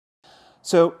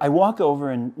So I walk over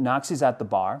and Noxie's at the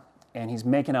bar and he's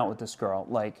making out with this girl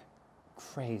like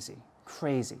crazy,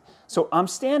 crazy. So I'm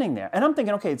standing there and I'm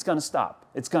thinking, okay, it's gonna stop.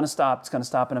 It's gonna stop, it's gonna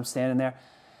stop, and I'm standing there.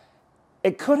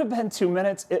 It could have been 2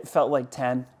 minutes, it felt like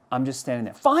 10. I'm just standing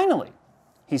there. Finally,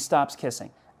 he stops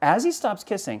kissing. As he stops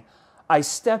kissing, I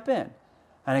step in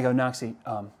and I go, Noxie,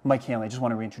 Mike Hanley, I just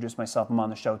want to reintroduce myself. I'm on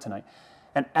the show tonight.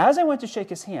 And as I went to shake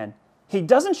his hand, he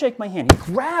doesn't shake my hand. He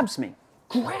grabs me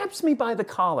by the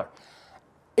collar.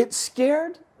 It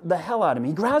scared the hell out of me.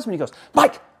 He grabs me and he goes,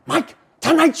 Mike,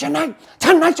 tonight's your night.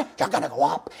 Tonight you're going to go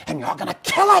up and you're going to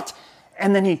kill it.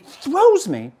 And then he throws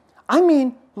me. I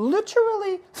mean,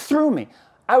 literally threw me.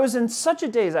 I was in such a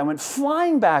daze, I went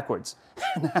flying backwards.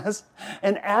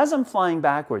 And as I'm flying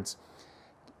backwards,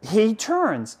 he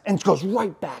turns and goes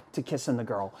right back to kissing the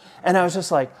girl. And I was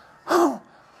just like, oh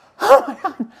my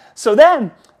God. So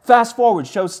then, fast forward,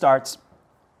 show starts.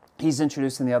 He's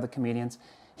introducing the other comedians.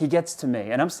 He gets to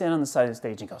me, and I'm standing on the side of the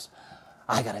stage, and he goes,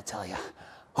 I gotta tell you,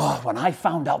 when I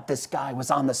found out this guy was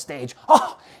on the stage,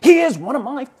 he is one of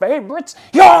my favorites.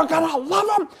 You're gonna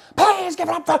love him. Please give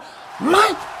it up for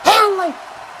Mike Hanley.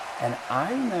 And I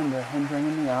remember him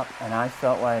bringing me up, and I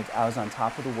felt like I was on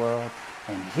top of the world,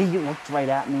 and he looked right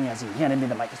at me as he handed me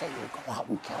the mic. He said, you go out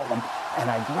and kill him. And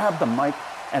I grabbed the mic,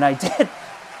 and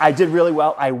I did really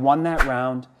well. I won that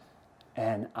round.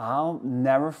 And I'll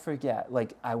never forget,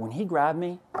 like, when he grabbed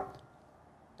me,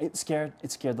 it scared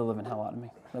the living hell out of me.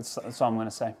 That's all I'm going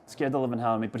to say. It scared the living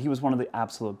hell out of me, but he was one of the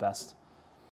absolute best.